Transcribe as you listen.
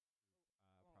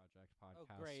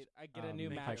podcast. Oh, great. I get a new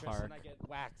Make my mattress car. and I get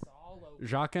wax all over.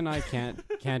 Jacques and I can't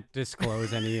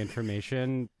disclose any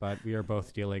information, but we are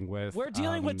both dealing with. We're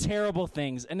dealing with terrible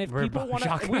things, and if we're people want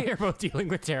Jacques and I to, are both dealing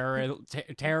with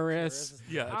terrorists.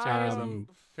 Yeah, terrorism.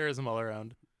 terrorism all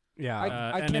around.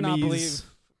 Yeah. I cannot believe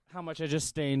how much I just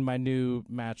stained my new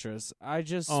mattress. I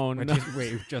just Oh no!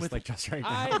 Wait, just right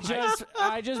now.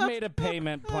 I just made a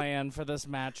payment plan for this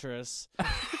mattress.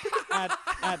 At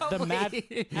the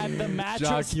mattress.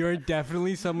 Jacques, you're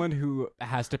definitely someone who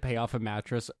has to pay off a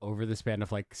mattress over the span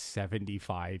of like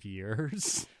 75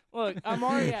 years. Look, I'm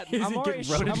already at. I'm already.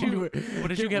 What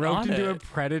did you get roped on into a it?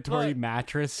 predatory Look,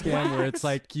 mattress scam where it's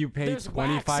like you pay There's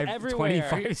wax 25 everywhere.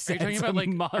 Are you cents talking about, a like,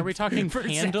 month are we talking for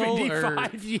candle or-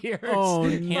 75 years. Oh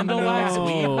Candle no! wax,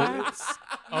 weed wax.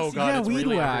 Oh god, yeah, it's weed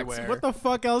really wax. everywhere. What the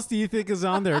fuck else do you think is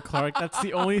on there, Clark? That's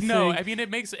the only thing. No, I mean it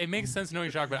makes sense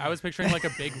knowing Jacques, but I was picturing like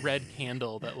a big red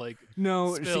candle that like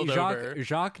No, see, spilled over.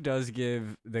 Jacques does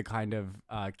give the kind of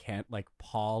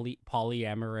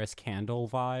polyamorous candle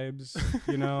vibes,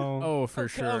 you know. Oh, for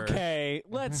sure. Okay,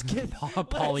 let's get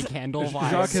Poly candle vibes.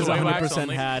 Jacques has Soy wax 100%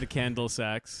 only. had candle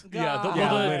sex. yeah, God.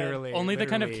 Yeah, well, literally, only the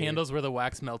kind of literally. candles where the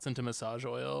wax melts into massage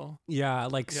oil. Yeah,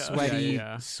 like Yeah.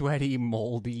 Yeah. sweaty,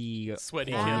 moldy,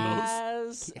 Sweaty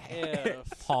candles. As if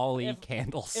poly If-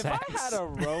 candle if sex. I had a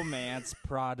romance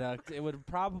product, it would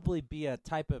probably be a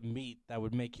type of meat that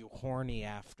would make you horny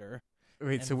after.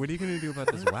 Wait, so and- what are you gonna do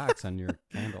about this wax on your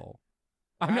candle?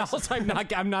 I'm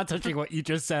not touching what you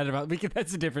just said about because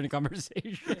that's a different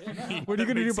conversation. What are you That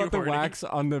gonna do makes you about the horny. wax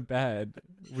on the bed?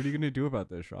 What are you gonna do about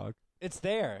this, Jacques? It's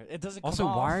there. It doesn't. Also,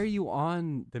 come why off. are you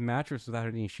on the mattress without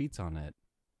any sheets on it?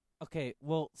 Okay,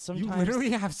 well, sometimes. You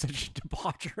literally have such a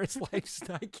debaucherous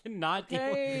lifestyle. I cannot deal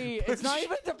Hey, with it's not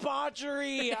even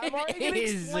debauchery. I'm already It getting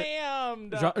is.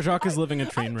 slammed. Jacques is living a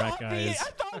train I wreck, thought guys. I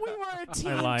thought we were a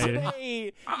team lied.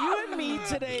 today. You and me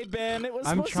today, Ben. It was.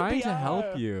 I'm supposed trying to, be to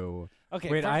help you. Okay,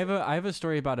 Wait, first, I have a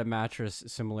story about a mattress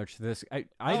similar to this.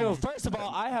 I know. First of all,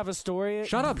 I have a story.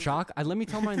 Shut up, Jacques. Let me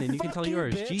tell mine, then you can Fuck tell you,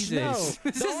 yours. bitch. Jesus, No.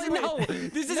 this The is only way-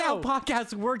 this is No. how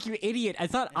podcasts work, you idiot.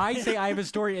 It's not I say I have a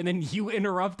story and then you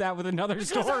interrupt that with another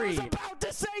Because I story. was about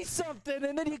to say something,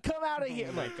 and then you come out of here.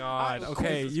 Oh my Like, God.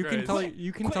 Okay, Jesus you can Christ. tell Quick,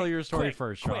 you can quick, tell your story quick,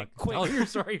 first, quick, Jacques. quick. Tell your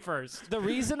story first. The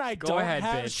reason I Go don't ahead,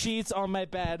 have bitch. sheets on my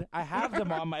bed, I have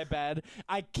them on my bed.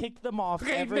 I kick them off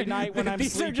every night when I'm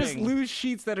these sleeping. are just loose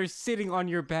sheets that are sitting on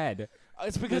your bed.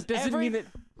 It's because That doesn't every, mean that.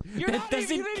 You're that not even-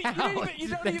 doesn't you didn't even- count. you didn't even-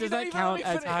 That you does didn't not even count let me as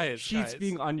finish. Guys, sheets guys.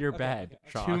 being on your bed. 2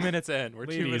 Jacques. minutes in. We're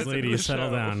 2 Ladies, minutes ladies, into the settle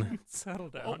show. down. Settle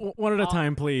down. One at a I'll-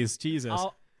 time, please. Jesus.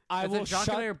 I will Jacques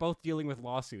shut. and I are both dealing with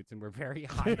lawsuits, and we're very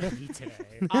high heat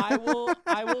today. I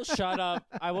will shut up.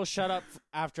 I will shut up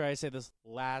after I say this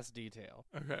last detail.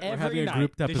 Okay. We're every having a night.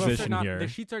 group The sheets are deposition not- here. The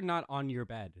sheets are not on your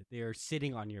bed; they are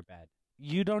sitting on your bed.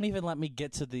 You don't even let me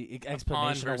get to the Upon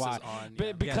explanation of versus why. on. But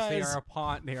yeah. because Yes, they are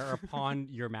upon. They are upon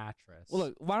your mattress. well,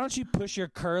 look, why don't you push your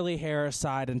curly hair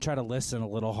aside and try to listen a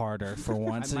little harder for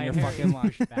once in my your hair fucking is life?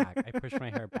 pushed back. I push my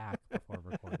hair back before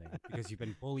recording because you've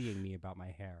been bullying me about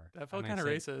my hair. That felt And I kind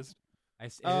of said- racist.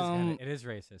 Um, it is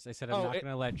racist. I said I'm oh, not it-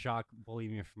 going to let Jacques bully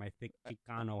me for my thick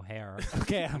Chicano hair.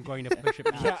 Okay, I'm going to push it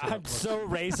back. Yeah, so it I'm looks- so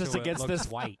racist so it against looks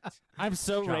this. white. I'm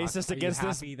so Jacques, racist are you against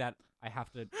this. happy that I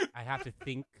have to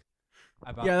think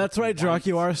about. Yeah, that's looking right, Jacques.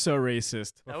 You white are so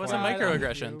racist. That was before a Yeah, I love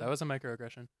microaggression. you? That was a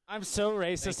microaggression. I'm so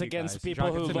racist Thank you, against guys. people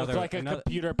Jacques, who it's look like a another-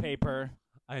 computer paper.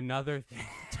 Another thing.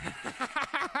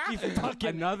 You fucking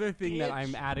Another thing that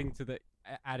I'm bitch.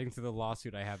 adding to the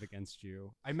lawsuit I have against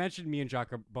you. I mentioned me and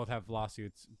Jacques both have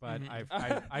lawsuits, but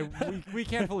Mhm. we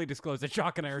can't fully disclose that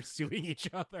Jacques and I are suing each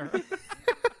other.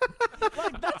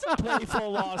 Like that's a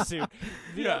playful lawsuit.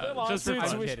 The Yeah, other just for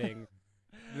lawsuits I'm fun. kidding.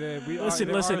 Listen,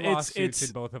 there listen, are it's- lawsuits it's-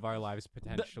 in both of our lives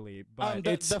potentially, but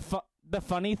the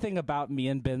funny thing about me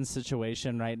and Ben's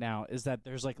situation right now is that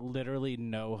there's like literally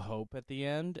no hope at the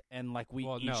end, and like we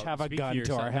well, each no, have a speak for gun to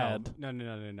yourself. our No, head.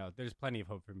 No. There's plenty of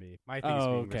hope for me. My thing is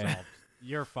Oh, being okay. resolved.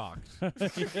 You're fucked.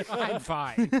 I'm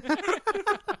fine.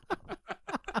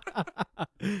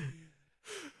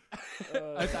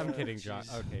 I'm kidding, Jacques.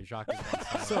 Okay, Jacques.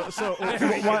 Is So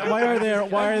why are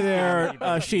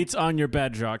there sheets on your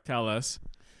bed, Jacques? Tell us.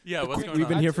 Yeah, what's going We've on?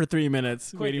 been here for 3 minutes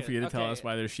Quick, waiting for you to tell okay. us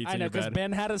why there's sheets I on know your because bed.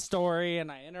 Ben had a story,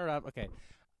 and I interrupt. Okay,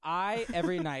 I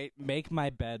every night make my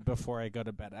bed before I go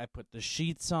to bed. I put the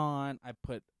sheets on. I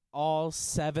put all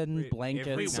 7 Wait, blankets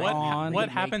every Wait, night on. what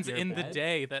make happens your in the bed?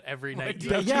 day that every night? do you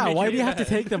you have to Yeah, make why your do you have to bed?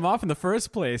 take them off in the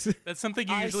first place? That's something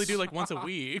you I usually do s- like once a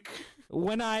week.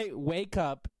 When I wake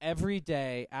up every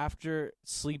day after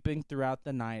sleeping throughout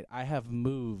the night, I have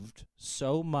moved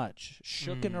so much,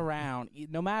 shooken around.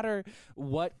 No matter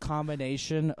what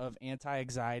combination of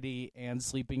anti-anxiety and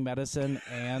sleeping medicine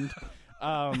and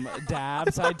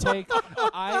dabs I take,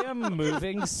 I am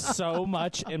moving so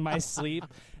much in my sleep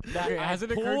that Okay, I has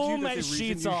it occurred to pull you my that the reason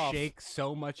sheets you off. shake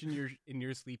so much in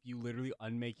your sleep you literally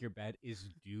unmake your bed is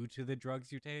due to the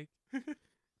drugs you take?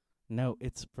 No,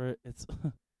 it's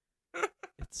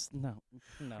no.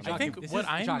 I think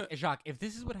Jacques, if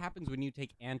this is what happens when you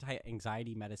take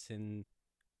anti-anxiety medicine,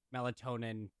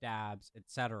 melatonin, dabs,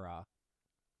 etc.,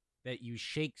 that you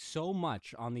shake so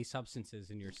much on these substances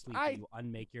in your sleep that you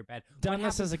unmake your bed. Done What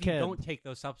this as happens a if you kid. Don't take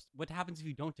those what happens if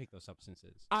you don't take those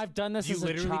substances? I've done this You as a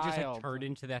literally child. just like turn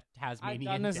into that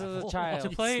Tasmanian done this as a devil. child. To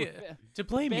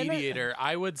play Been a- mediator,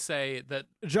 I would say that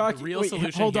Jacques, the real wait,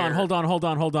 solution hold on, here-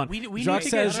 hold on. We Jacques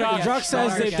need to get says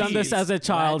Jacques they've done this as a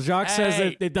child. Jacques says Hey.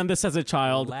 that they've done this as a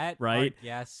child, Let right? our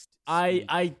guest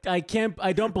I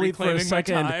don't believe for a Reclaiming my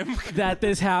second time. that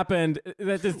this happened.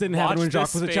 That this didn't happen Watch when Jacques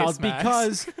this was a space, child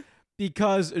Max.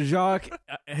 because Jacques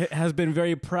has been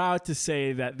very proud to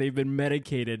say that they've been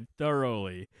medicated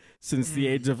thoroughly since the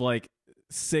age of like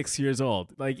 6 years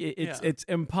old. Like it's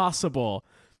impossible.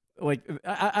 Like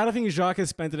I don't think Jacques has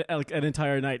spent an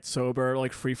entire night sober,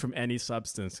 like free from any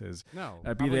substances. No.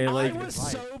 Be they I like was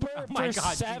sober Oh for my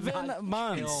God, do 7 not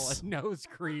months. kill no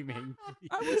screaming.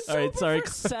 I was All right, sober sorry. for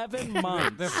 7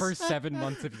 months. The first 7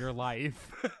 months of your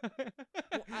life.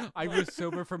 I was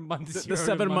sober for months. the zero to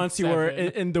 7 month months you were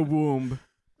 7. in the womb.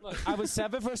 Look, I was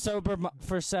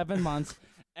for 7 months,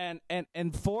 and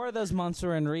 4 of those months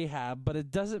were in rehab. But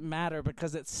it doesn't matter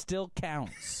because it still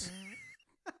counts.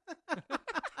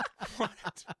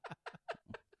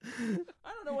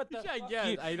 I don't know what the Yeah, fuck yeah,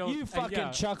 you, I don't- you fucking yeah.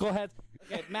 chucklehead.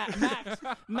 Okay,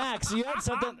 Max, you had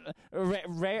something.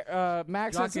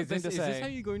 Max Jacques, had something to is say. this how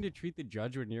you're going to treat the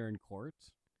judge when you're in court?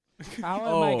 How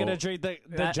am I Oh, going to treat the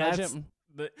That- judge? that's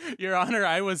the- Your Honor,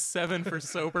 I was 7 for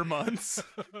sober months.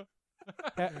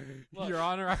 Your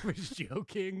Honor, I was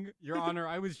joking. Your Honor,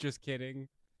 I was just kidding.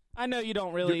 I know you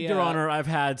don't really. Your Honor, I've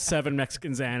had 7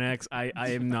 Mexican Xanax. I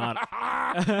am not.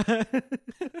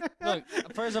 Look,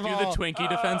 first of Do all, the Twinkie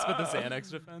defense, but the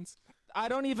Xanax defense. I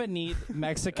don't even need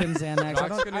Mexican Xanax.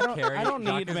 I don't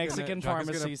need Mexican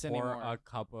pharmacies pour anymore. a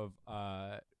cup of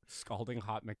scalding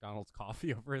hot McDonald's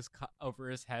coffee over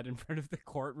his head in front of the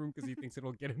courtroom because he thinks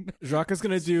it'll get him. Jacques is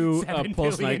gonna do a $7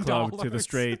 post billion nightclub to the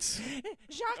straights.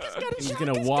 Jacques is gonna. He's Jacques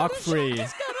gonna is walk gonna, free. Jacques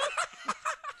is gonna-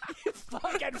 You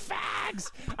fucking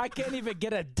fags! I can't even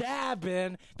get a dab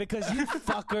in because you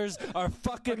fuckers are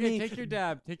fucking Okay, me. take your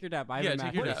dab. Take your dab. I have Yeah, a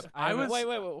take your mattress. dab. I have a-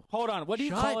 Wait, hold on. What do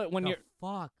you call it when the you're?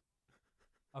 fuck?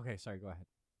 Okay, sorry. Go ahead.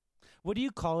 What do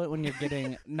you call it when you're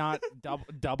getting not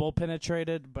double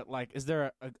penetrated, but like, is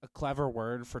there a clever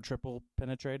word for triple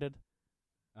penetrated?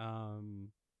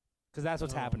 Because that's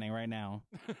what's Oh. happening right now.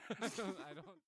 I don't.